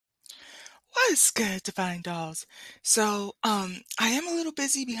What's good, Divine Dolls? I am a little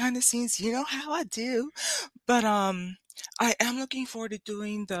busy behind the scenes. You know how I do, but I am looking forward to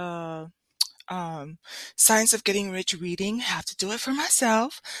doing the um, Science of Getting Rich reading. Have to do it for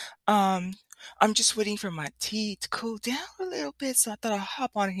myself. Um, I'm just waiting for my tea to cool down a little bit, so I thought I'll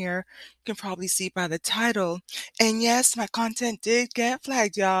hop on here. You can probably see by the title. And yes, my content did get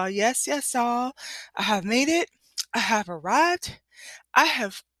flagged, y'all. Yes, yes, y'all. I have made it. I have arrived. I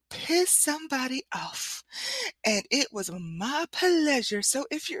have pissed somebody off, and it was my pleasure. So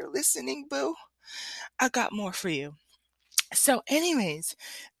if you're listening, boo, I got more for you. So, anyways,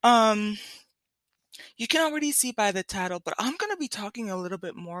 um, you can already see by the title, but I'm going to be talking a little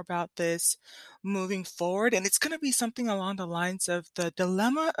bit more about this moving forward, and it's going to be something along the lines of the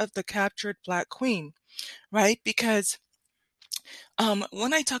dilemma of the captured Black Queen, right? Because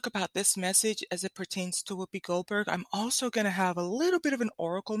when I talk about this message as it pertains to Whoopi Goldberg, I'm also going to have a little bit of an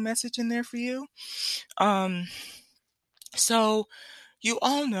oracle message in there for you. Um, so you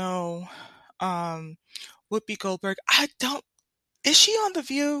all know, um, Whoopi Goldberg. Is she on The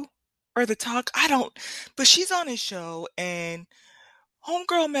View or The Talk? I don't, but she's on his show, and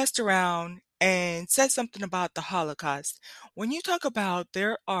Homegirl messed around and said something about the Holocaust. When you talk about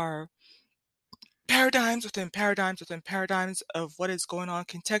there are paradigms within paradigms within paradigms of what is going on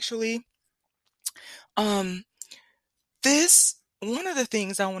contextually, um, one of the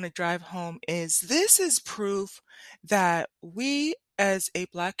things I want to drive home is this is proof that we as a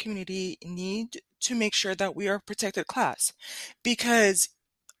Black community need to make sure that we are a protected class, because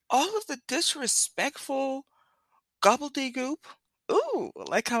all of the disrespectful gobbledygook, ooh,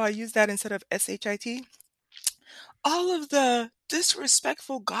 like how I use that instead of SHIT, all of the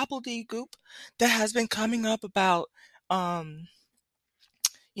disrespectful gobbledygook that has been coming up about, um,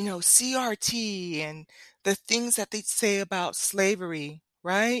 CRT and the things that they say about slavery,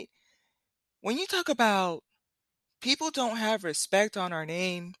 right? When you talk about people don't have respect on our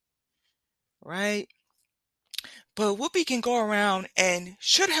name, right? But Whoopi can go around and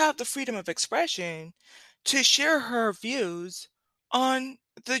should have the freedom of expression to share her views on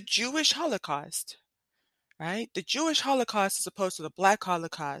the Jewish Holocaust, right? The Jewish Holocaust as opposed to the Black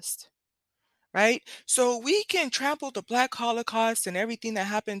Holocaust, right? So we can trample the Black Holocaust and everything that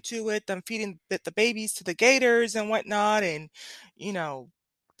happened to it, them feeding the babies to the gators and whatnot, and, you know,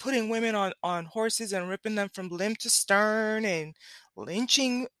 putting women on horses and ripping them from limb to stern and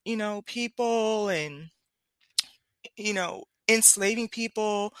lynching, people and, enslaving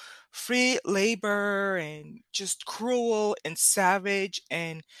people, free labor, and just cruel and savage,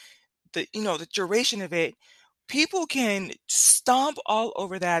 and the duration of it. People can stomp all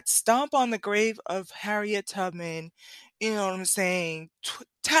over that, stomp on the grave of Harriet Tubman, you know what I'm saying?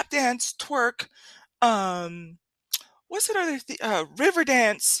 Tap dance, twerk, um, what's that other thing? River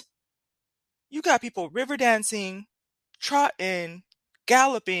dance. You got people river dancing, trotting,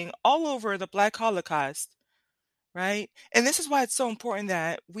 galloping all over the Black Holocaust, right? And this is why it's so important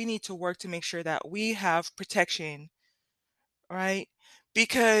that we need to work to make sure that we have protection, right?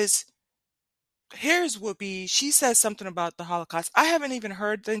 Because here's Whoopi. She says something about the Holocaust. I haven't even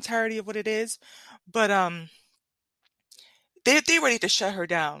heard the entirety of what it is, but they ready to shut her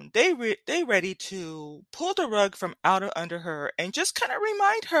down. They ready to pull the rug from out of under her and just kind of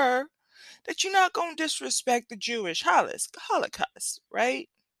remind her that you're not gonna disrespect the Jewish Holocaust, right?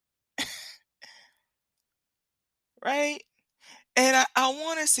 Right? And I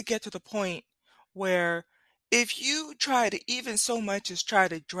want us to get to the point where if you try to even so much as try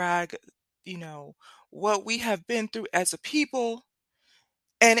to drag, you know, what we have been through as a people.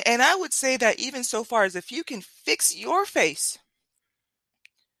 And I would say that even so far as if you can fix your face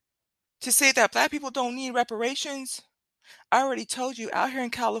to say that Black people don't need reparations, I already told you out here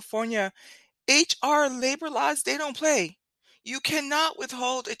in California, HR labor laws, they don't play. You cannot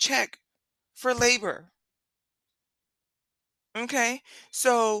withhold a check for labor. Okay?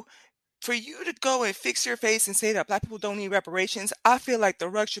 So for you to go and fix your face and say that Black people don't need reparations, I feel like the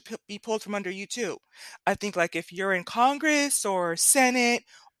rug should be pulled from under you too. I think like if you're in Congress or Senate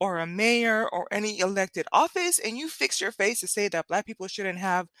or a mayor or any elected office and you fix your face to say that Black people shouldn't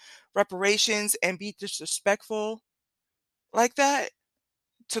have reparations and be disrespectful like that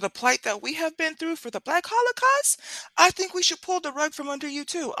to the plight that we have been through for the Black Holocaust, I think we should pull the rug from under you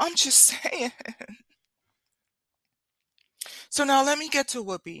too. I'm just saying. So now let me get to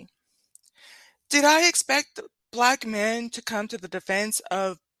Whoopi. Did I expect Black men to come to the defense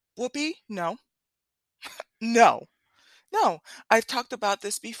of Whoopi? No. No. No. I've talked about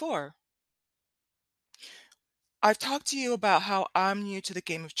this before. I've talked to you about how I'm new to the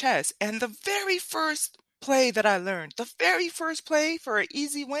game of chess, and the very first play that I learned, the very first play for an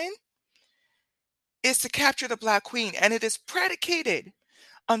easy win, is to capture the Black Queen, and it is predicated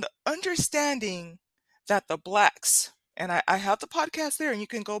on the understanding that the blacks, and I have the podcast there, and you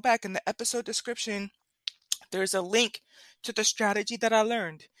can go back in the episode description. There's a link to the strategy that I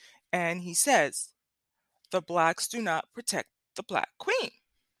learned. And he says, the blacks do not protect the Black Queen.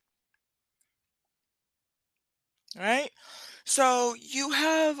 Right? So you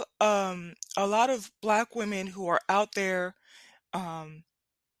have a lot of Black women who are out there um,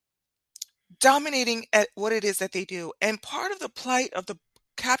 dominating at what it is that they do. And part of the plight of the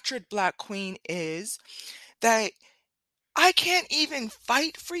captured Black Queen is that I can't even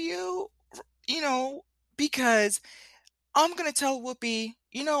fight for you, you know, because I'm gonna tell Whoopi,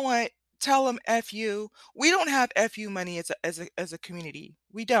 you know what? Tell them F you. We don't have FU money as a community.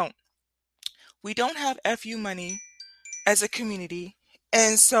 We don't. We don't have FU money as a community.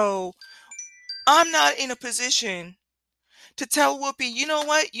 And so I'm not in a position to tell Whoopi, you know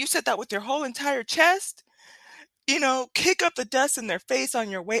what? You said that with your whole entire chest. Kick up the dust in their face on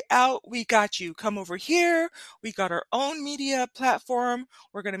your way out. We got you. Come over here. We got our own media platform.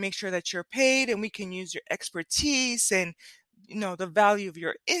 We're going to make sure that you're paid and we can use your expertise and the value of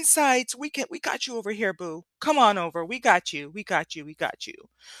your insights. We got you over here, boo. Come on over. We got you. We got you. We got you.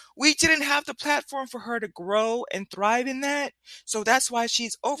 We didn't have the platform for her to grow and thrive in that. So that's why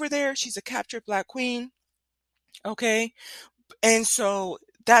she's over there. She's a captured Black queen. Okay. And so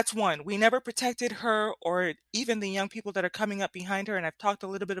that's one. We never protected her or even the young people that are coming up behind her. And I've talked a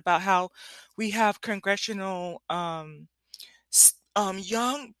little bit about how we have congressional, young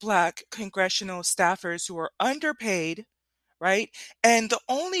Black congressional staffers who are underpaid, right? And the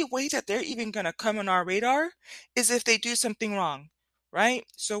only way that they're even going to come on our radar is if they do something wrong, right?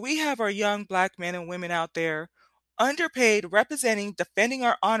 So we have our young Black men and women out there, underpaid, representing, defending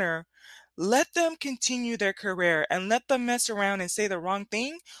our honor. Let them continue their career and let them mess around and say the wrong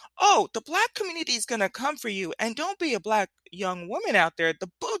thing. Oh, the Black community is going to come for you. And don't be a Black young woman out there. The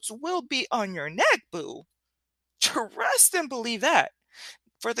boots will be on your neck, boo. Trust and believe that.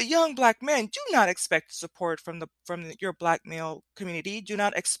 For the young Black men, do not expect support from your Black male community. Do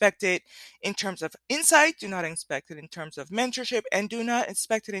not expect it in terms of insight. Do not expect it in terms of mentorship, and do not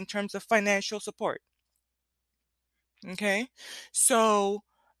expect it in terms of financial support. Okay, so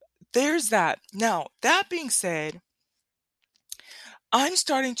there's that. Now, that being said, I'm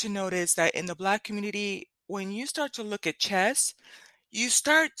starting to notice that in the Black community, when you start to look at chess, you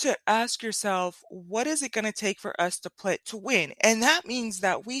start to ask yourself, what is it going to take for us to play to win? And that means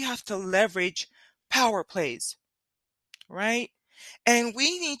that we have to leverage power plays, right? And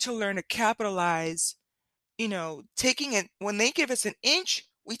we need to learn to capitalize, taking it when they give us an inch,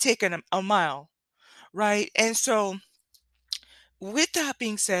 we take a mile, right? And so with that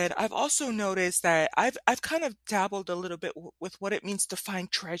being said, I've also noticed that I've kind of dabbled a little bit with what it means to find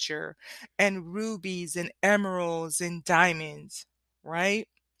treasure and rubies and emeralds and diamonds, right?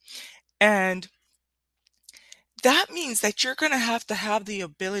 And that means that you're going to have the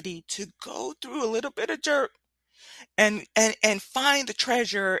ability to go through a little bit of dirt and find the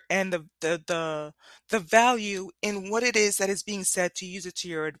treasure and the value in what it is that is being said to use it to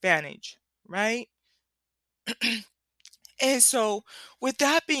your advantage, right? And so with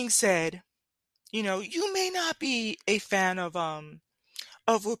that being said, you may not be a fan of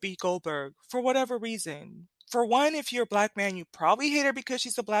Whoopi Goldberg for whatever reason. For one, if you're a Black man, you probably hate her because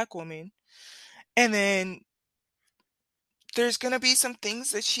she's a Black woman. And then there's going to be some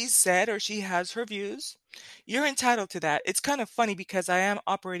things that she said or she has her views. You're entitled to that. It's kind of funny because I am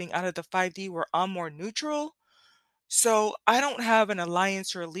operating out of the 5D where I'm more neutral. So I don't have an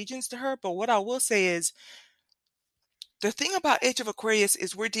alliance or allegiance to her. But what I will say is the thing about Age of Aquarius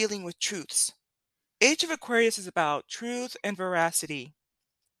is we're dealing with truths. Age of Aquarius is about truth and veracity.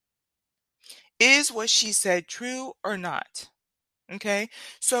 Is what she said true or not? Okay,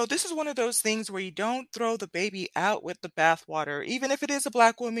 so this is one of those things where you don't throw the baby out with the bathwater. Even if it is a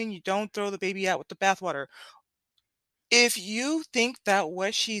Black woman, you don't throw the baby out with the bathwater. If you think that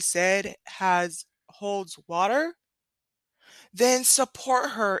what she said holds water, then support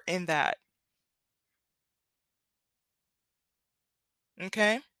her in that.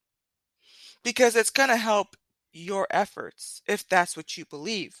 Okay? Because it's going to help your efforts if that's what you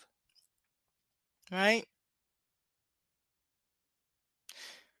believe, right?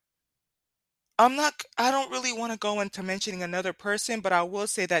 I don't really want to go into mentioning another person, but I will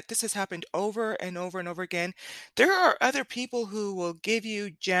say that this has happened over and over and over again. There are other people who will give you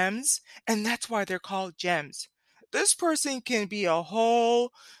gems, and that's why they're called gems. This person can be a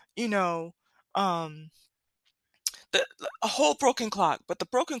whole, you know, um, a whole broken clock, but the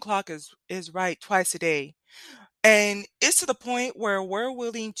broken clock is right twice a day. And it's to the point where we're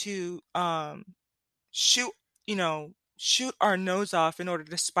willing to shoot, shoot our nose off in order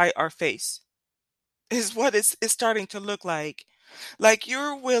to spite our face, is what it's starting to look like. Like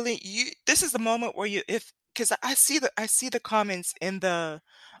you're willing, this is the moment where you, if, because I see the comments in the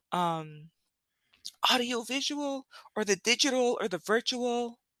um audio visual or the digital or the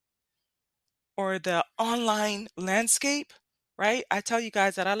virtual or the online landscape, right? I tell you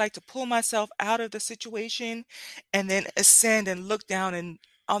guys that I like to pull myself out of the situation and then ascend and look down and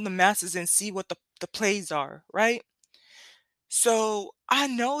on the masses and see what the plays are, right? So I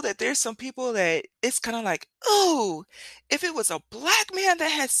know that there's some people that it's kind of like, oh, if it was a black man that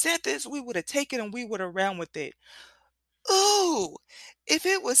had said this, we would have taken and we would have ran with it. Oh, if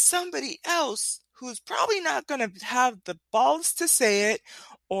it was somebody else who's probably not going to have the balls to say it,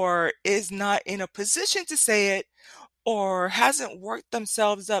 or is not in a position to say it, or hasn't worked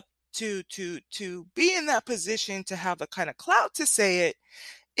themselves up to be in that position to have the kind of clout to say it,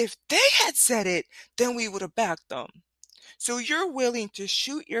 if they had said it, then we would have backed them. So you're willing to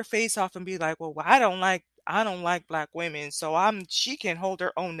shoot your face off and be like, well, I don't like black women, so she can hold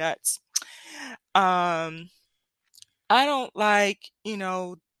her own nuts. Um, I don't like,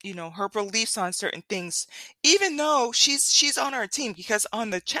 her beliefs on certain things, even though she's on our team, because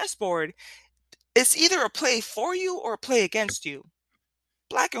on the chessboard, it's either a play for you or a play against you.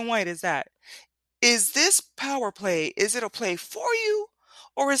 Black and white is that. Is this power play, is it a play for you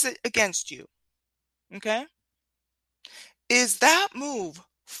or is it against you? Okay? Is that move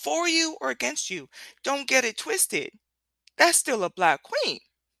for you or against you? Don't get it twisted. That's still a black queen.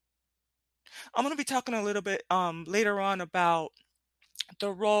 I'm going to be talking a little bit later on about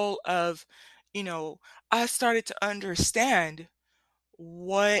the role of, you know, I started to understand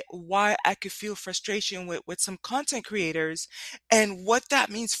why I could feel frustration with some content creators and what that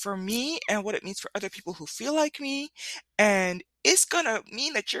means for me and what it means for other people who feel like me. And it's gonna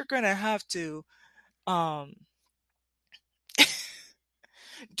mean that you're gonna have to um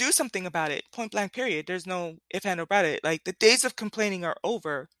do something about it. Point blank period. There's no if and about it. Like the days of complaining are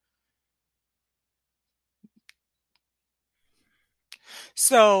over.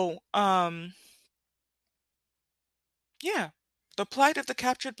 So yeah. The plight of the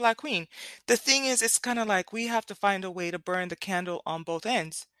captured black queen. The thing is, it's kind of like we have to find a way to burn the candle on both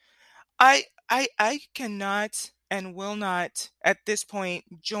ends. I cannot and will not at this point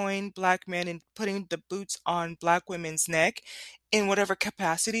join black men in putting the boots on black women's neck in whatever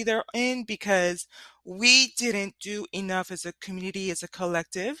capacity they're in, because we didn't do enough as a community, as a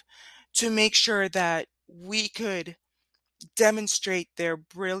collective, to make sure that we could demonstrate their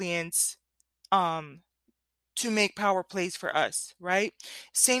brilliance um to make power plays for us, right?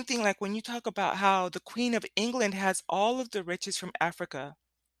 Same thing like when you talk about how the Queen of England has all of the riches from Africa.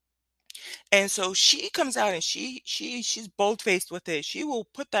 And so she comes out and she's bold-faced with it. She will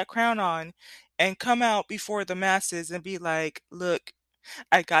put that crown on and come out before the masses and be like, "Look,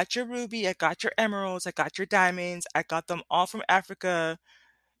 I got your ruby, I got your emeralds, I got your diamonds, I got them all from Africa."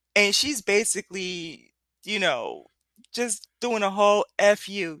 And she's basically, you know, just doing a whole F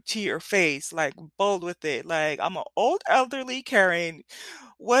you to your face, like bold with it. Like, I'm an old elderly Karen.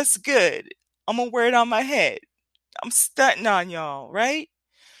 What's good? I'm gonna wear it on my head. I'm stunting on y'all, right?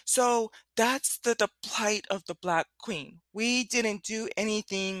 So that's the plight of the Black Queen. We didn't do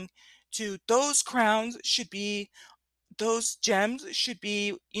anything to those crowns should be those gems should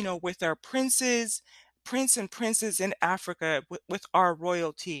be, with our princes, prince and princess in Africa with our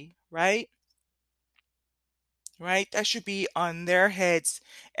royalty, right? Right? That should be on their heads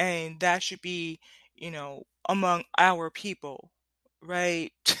and that should be, among our people,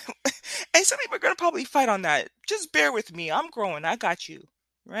 right? And some people are going to probably fight on that. Just bear with me. I'm growing. I got you,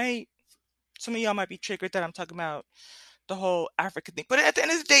 right? Some of y'all might be triggered that I'm talking about the whole African thing. But at the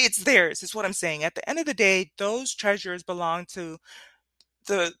end of the day, it's theirs, is what I'm saying. At the end of the day, those treasures belong to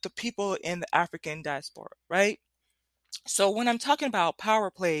the people in the African diaspora, right? So when I'm talking about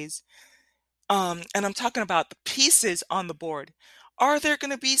power plays, and I'm talking about the pieces on the board, are there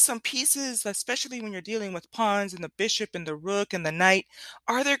going to be some pieces, especially when you're dealing with pawns and the bishop and the rook and the knight?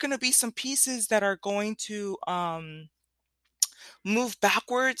 Are there going to be some pieces that are going to move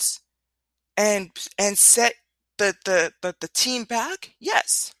backwards and set the team back?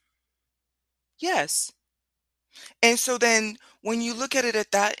 Yes. Yes. And so then when you look at it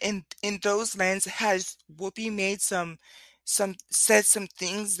at that in those lens, has Whoopi made some said some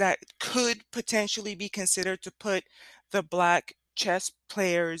things that could potentially be considered to put the black chess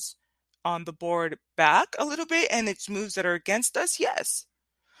players on the board back a little bit and its moves that are against us? Yes.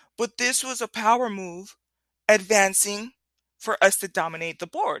 But this was a power move advancing for us to dominate the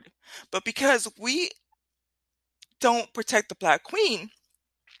board. But because we don't protect the black queen,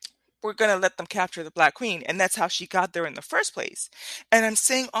 we're going to let them capture the Black Queen. And that's how she got there in the first place. And I'm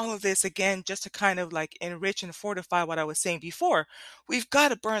saying all of this again just to kind of like enrich and fortify what I was saying before. We've got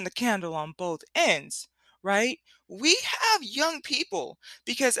to burn the candle on both ends, right? We have young people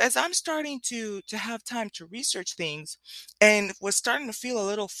because as I'm starting to have time to research things and was starting to feel a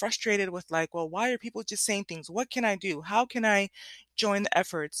little frustrated with like, well, why are people just saying things? What can I do? How can I join the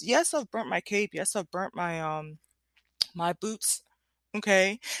efforts? Yes, I've burnt my cape. Yes, I've burnt my boots.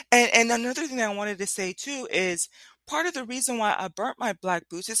 Okay. And another thing I wanted to say too is part of the reason why I burnt my black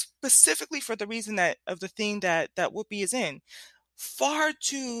boots is specifically for the reason that of the thing that Whoopi is in. Far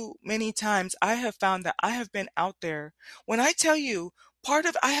too many times I have found that I have been out there. When I tell you, part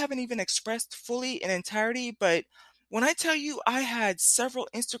of I haven't even expressed fully in entirety, but when I tell you I had several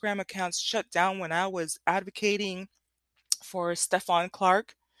Instagram accounts shut down when I was advocating for Stephon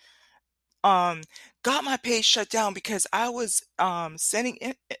Clark, um got my page shut down because I was sending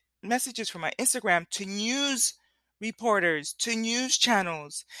messages from my Instagram to news reporters, to news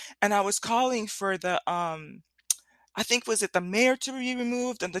channels, and I was calling for the I think was it the mayor to be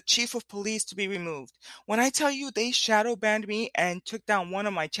removed and the chief of police to be removed. When I tell you they shadow banned me and took down one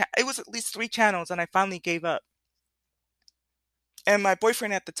of my it was at least 3 channels and I finally gave up. And my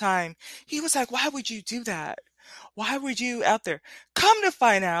boyfriend at the time, he was like, "Why would you do that? Why would you out there?" Come to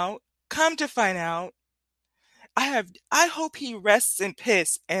find out, I hope he rests in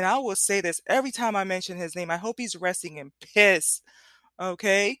piss, and I will say this every time I mention his name. I hope he's resting in piss.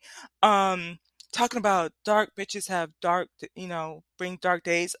 Okay? Um Talking about dark bitches have bring dark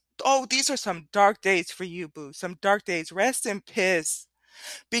days. Oh, these are some dark days for you, boo. Some dark days. Rest in piss.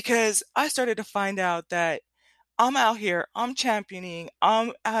 Because I started to find out that I'm out here, I'm championing,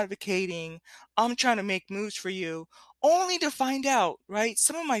 I'm advocating, I'm trying to make moves for you, only to find out, right?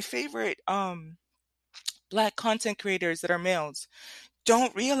 Some of my favorite black content creators that are males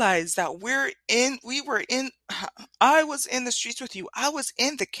don't realize that we were in I was in the streets with you. I was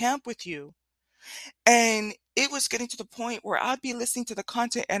in the camp with you. And it was getting to the point where I'd be listening to the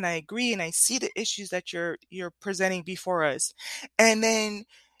content and I agree and I see the issues that you're presenting before us. And then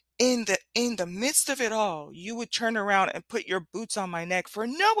in the midst of it all, you would turn around and put your boots on my neck for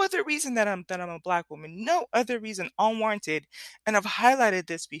no other reason that I'm a black woman. No other reason, unwarranted. And I've highlighted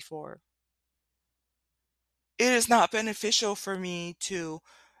this before. It is not beneficial for me to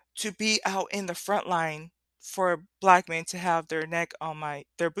be out in the front line for black men to have their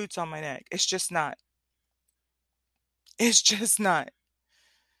boots on my neck. It's just not. It's just not.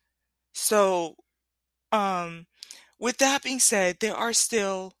 So, um, with that being said, there are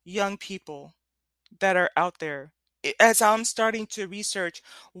still young people that are out there. As I'm starting to research,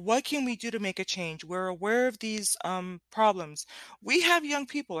 what can we do to make a change? We're aware of these problems. We have young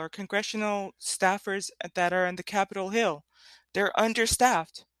people, our congressional staffers that are in the Capitol Hill. They're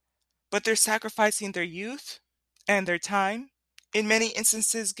understaffed, but they're sacrificing their youth and their time, in many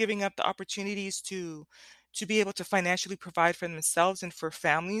instances giving up the opportunities to be able to financially provide for themselves and for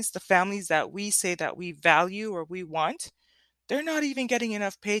families, the families that we say that we value or we want. They're not even getting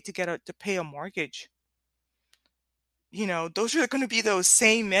enough pay to pay a mortgage. Those are going to be those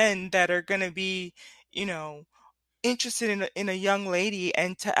same men that are going to be, you know, interested in a young lady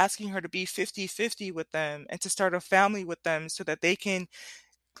and to asking her to be 50-50 with them and to start a family with them so that they can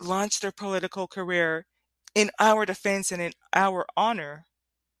launch their political career in our defense and in our honor.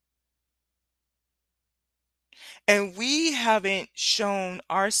 And we haven't shown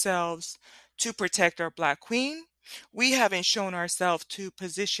ourselves to protect our Black Queen. We haven't shown ourselves to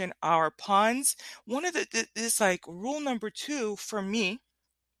position our pawns. One of this like rule number two for me,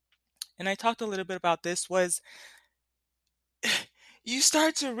 and I talked a little bit about this, was you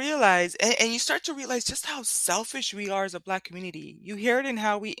start to realize, and you start to realize just how selfish we are as a Black community. You hear it in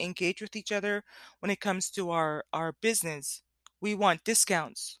how we engage with each other when it comes to our business. We want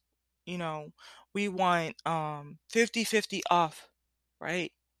discounts, you know, we want 50-50 off,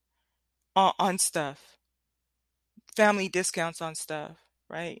 right? On stuff, family discounts on stuff,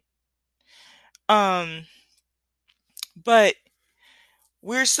 right? Um, but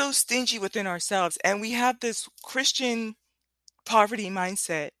we're so stingy within ourselves, and we have this Christian poverty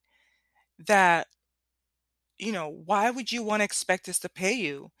mindset that why would you want to expect us to pay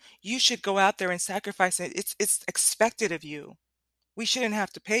you? You should go out there and sacrifice it. It's expected of you. We shouldn't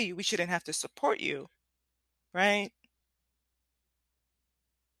have to pay you. We shouldn't have to support you, right?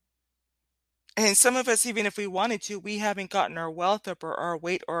 And some of us, even if we wanted to, we haven't gotten our wealth up or our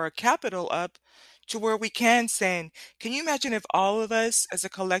weight or our capital up to where we can send. Can you imagine if all of us as a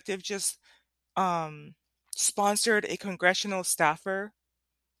collective just um sponsored a congressional staffer,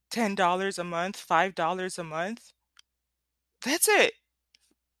 $10 a month, $5 a month? That's it.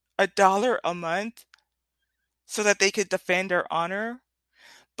 $1 a month so that they could defend their honor.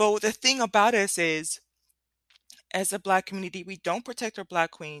 But the thing about us is, as a Black community, we don't protect our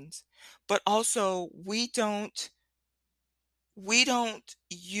Black queens, but also we don't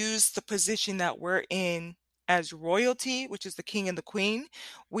use the position that we're in as royalty, which is the king and the queen.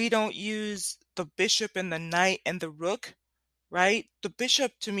 We don't use the bishop and the knight and the rook, right? The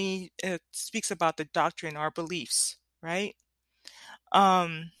bishop to me speaks about the doctrine, our beliefs, right?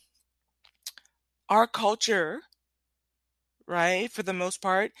 Um, our culture, right, for the most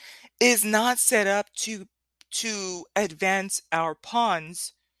part, is not set up to advance our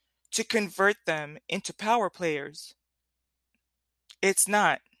pawns to convert them into power players. It's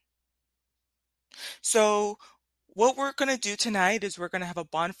not. So what we're going to do tonight is we're going to have a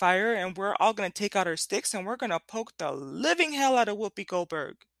bonfire and we're all going to take out our sticks and we're going to poke the living hell out of Whoopi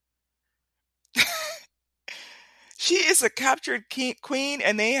Goldberg. She is a captured queen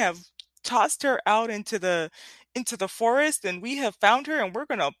and they have tossed her out into the forest and we have found her and we're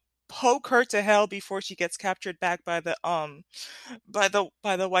going to poke her to hell before she gets captured back by the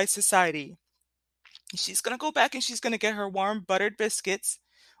white society. She's gonna go back and she's gonna get her warm buttered biscuits.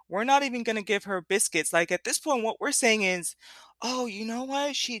 We're not even gonna give her biscuits. Like at this point, what we're saying is, oh, you know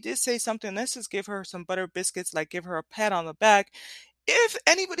what? She did say something. Let's just give her some buttered biscuits, like give her a pat on the back. If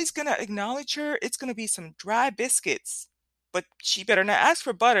anybody's gonna acknowledge her, it's gonna be some dry biscuits. But she better not ask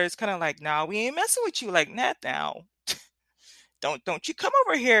for butter. It's kind of like, nah, we ain't messing with you like that now. Don't you come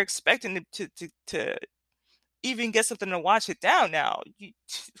over here expecting to even get something to wash it down now.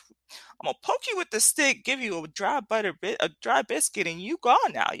 I'm gonna poke you with the stick, give you a dry biscuit, and you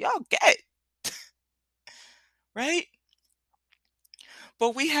gone now. Y'all get right.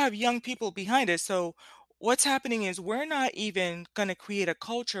 But we have young people behind us, so what's happening is we're not even gonna create a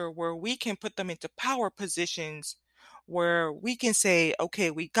culture where we can put them into power positions, where we can say,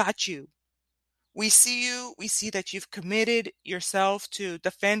 "Okay, we got you. We see you. We see that you've committed yourself to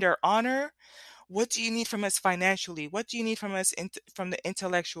defend our honor. What do you need from us financially? What do you need from us from the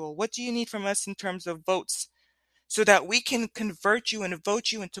intellectual? What do you need from us in terms of votes? So that we can convert you and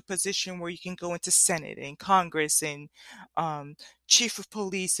vote you into a position where you can go into Senate and Congress and um, chief of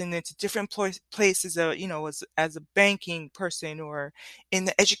police and into different places, as a banking person or in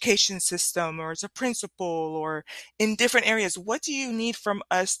the education system or as a principal or in different areas. What do you need from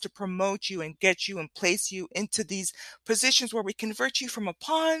us to promote you and get you and place you into these positions where we convert you from a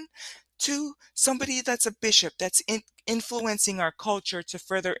pawn to somebody that's a bishop that's influencing our culture to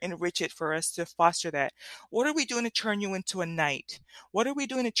further enrich it for us to foster that? What are we doing to turn you into a knight? What are we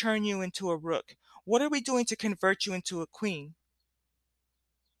doing to turn you into a rook? What are we doing to convert you into a queen?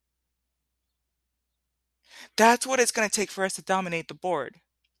 That's what it's going to take for us to dominate the board.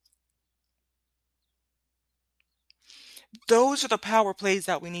 Those are the power plays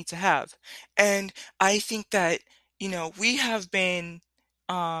that we need to have. And I think that, we have been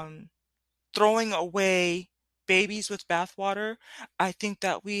um, throwing away babies with bathwater. I think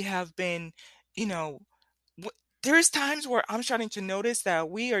that we have been, you know, there's times where I'm starting to notice that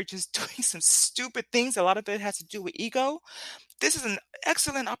we are just doing some stupid things. A lot of it has to do with ego. This is an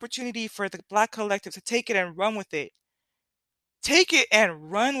excellent opportunity for the Black collective to take it and run with it. Take it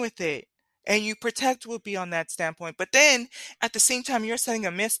and run with it. And you protect Whoopi on that standpoint. But then at the same time, you're sending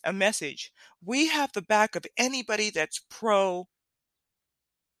a message. We have the back of anybody that's pro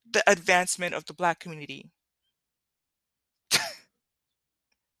the advancement of the Black community.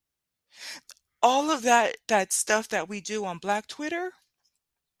 All of that stuff that we do on Black Twitter,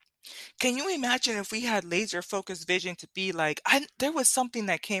 can you imagine if we had laser focused vision to be like, there was something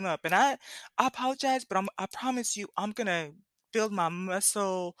that came up and I apologize, but I promise you I'm going to build my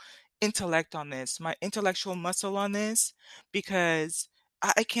muscle intellect on this, my intellectual muscle on this, because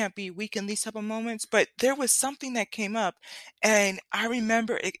I can't be weak in these type of moments. But there was something that came up and I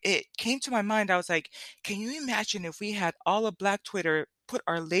remember it came to my mind. I was like, can you imagine if we had all of Black Twitter put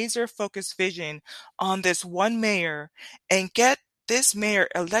our laser focused vision on this one mayor and get this mayor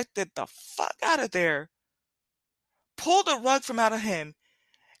elected the fuck out of there, pull the rug from out of him,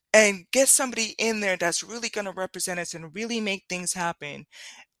 and get somebody in there that's really going to represent us and really make things happen.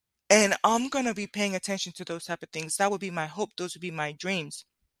 And I'm going to be paying attention to those type of things. That would be my hope. Those would be my dreams.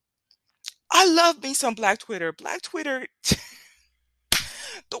 I love me some Black Twitter. Black Twitter,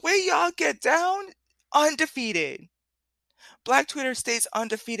 the way y'all get down, undefeated. Black Twitter stays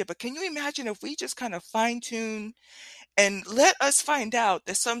undefeated. But can you imagine if we just kind of fine tune and let us find out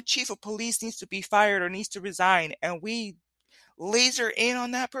that some chief of police needs to be fired or needs to resign and we laser in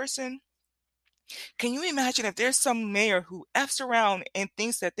on that person? Can you imagine if there's some mayor who F's around and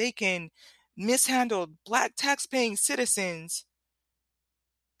thinks that they can mishandle Black tax-paying citizens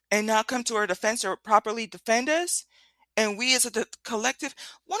and not come to our defense or properly defend us. And we as a collective,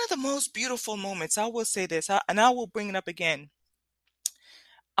 one of the most beautiful moments, I will say this, and I will bring it up again.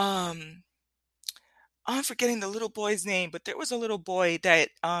 Um, I'm forgetting the little boy's name, but there was a little boy that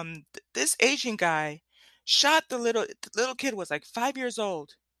this Asian guy shot the little kid was like 5 years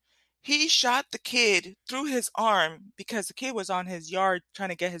old. He shot the kid through his arm because the kid was on his yard trying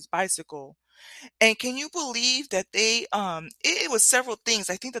to get his bicycle. And can you believe that it was several things.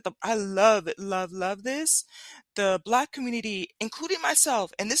 I think that I love this. The Black community, including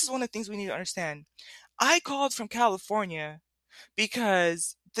myself, and this is one of the things we need to understand. I called from California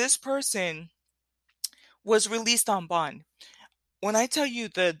because this person was released on bond. When I tell you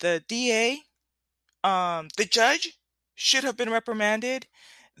the DA, the judge should have been reprimanded.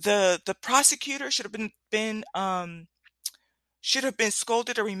 The prosecutor should have been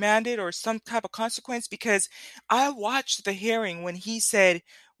scolded or remanded or some type of consequence, because I watched the hearing when he said,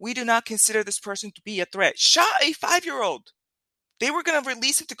 "We do not consider this person to be a threat." Shot a 5-year-old. They were going to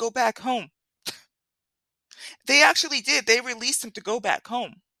release him to go back home. They actually did. They released him to go back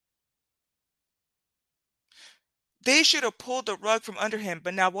home. They should have pulled the rug from under him.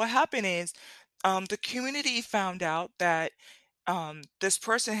 But now what happened is, the community found out that this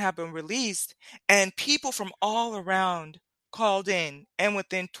person had been released, and people from all around called in. And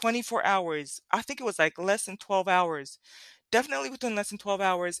within 24 hours, I think it was like less than 12 hours, definitely within less than 12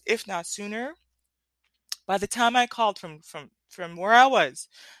 hours, if not sooner, by the time I called from where I was,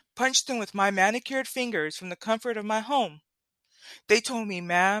 punched in with my manicured fingers from the comfort of my home, they told me,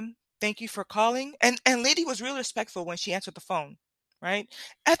 "Ma'am, thank you for calling." And lady was really respectful when she answered the phone, right?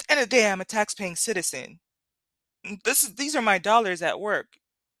 At the end of the day, I'm a tax-paying citizen. These are my dollars at work,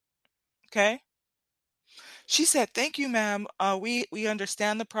 okay? She said, "Thank you, ma'am. We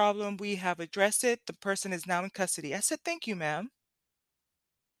understand the problem. We have addressed it. The person is now in custody." I said, "Thank you, ma'am."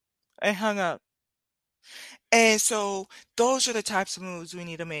 I hung up. And so those are the types of moves we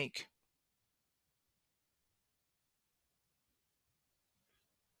need to make.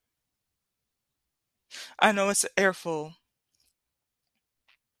 I know it's an airful,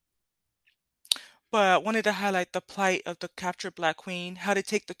 but I wanted to highlight the plight of the captured Black Queen, how to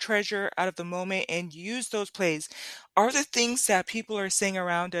take the treasure out of the moment and use those plays. Are the things that people are saying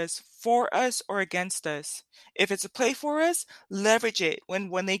around us for us or against us? If it's a play for us, leverage it.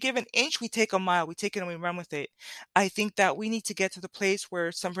 When they give an inch, we take a mile. We take it and we run with it. I think that we need to get to the place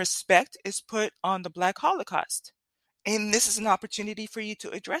where some respect is put on the Black Holocaust. And this is an opportunity for you to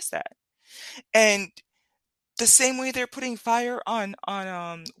address that. And the same way they're putting fire on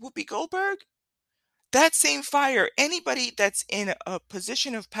Whoopi Goldberg, that same fire, anybody that's in a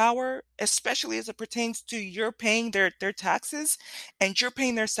position of power, especially as it pertains to you're paying their taxes and you're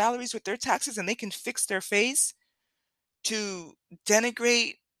paying their salaries with their taxes, and they can fix their face to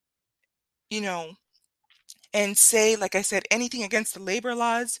denigrate, you know, and say, like I said, anything against the labor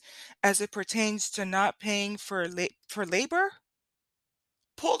laws as it pertains to not paying for labor,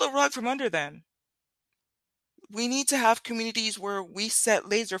 pull the rug from under them. We need to have communities where we set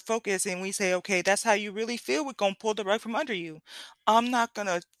laser focus and we say, okay, that's how you really feel. We're going to pull the rug from under you. I'm not going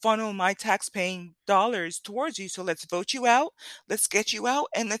to funnel my tax paying dollars towards you. So let's vote you out. Let's get you out.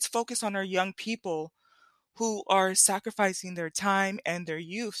 And let's focus on our young people who are sacrificing their time and their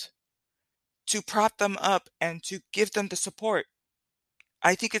youth to prop them up and to give them the support.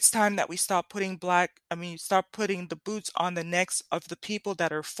 I think it's time that we stop putting the boots on the necks of the people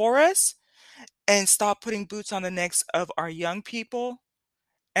that are for us and stop putting boots on the necks of our young people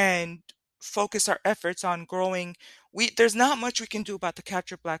and focus our efforts on growing. There's not much we can do about the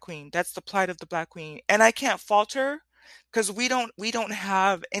captured Black Queen. That's the plight of the Black Queen. And I can't fault her because we don't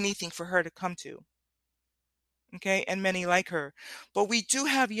have anything for her to come to. Okay, and many like her. But we do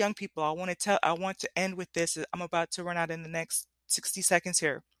have young people. I want to end with this. I'm about to run out in the next 60 seconds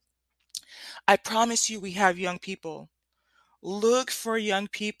here. I promise you we have young people. Look for young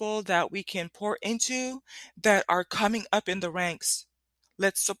people that we can pour into that are coming up in the ranks.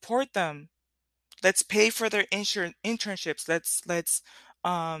 Let's support them. Let's pay for their internships. Let's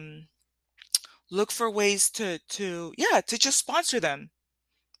um, look for ways to just sponsor them,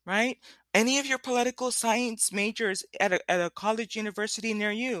 right? Any of your political science majors at a college university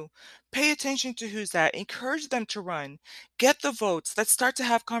near you, pay attention to who's that. Encourage them to run. Get the votes. Let's start to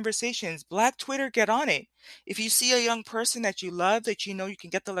have conversations. Black Twitter, get on it. If you see a young person that you love, that you know you can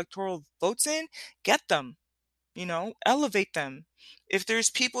get the electoral votes in, get them. Elevate them. If there's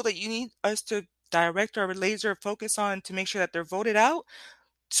people that you need us to direct our laser focus on to make sure that they're voted out,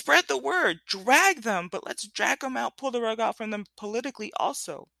 spread the word, drag them, but let's drag them out, pull the rug out from them politically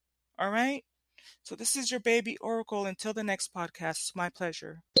also. All right? So this is your baby Oracle. Until the next podcast, it's my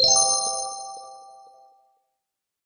pleasure.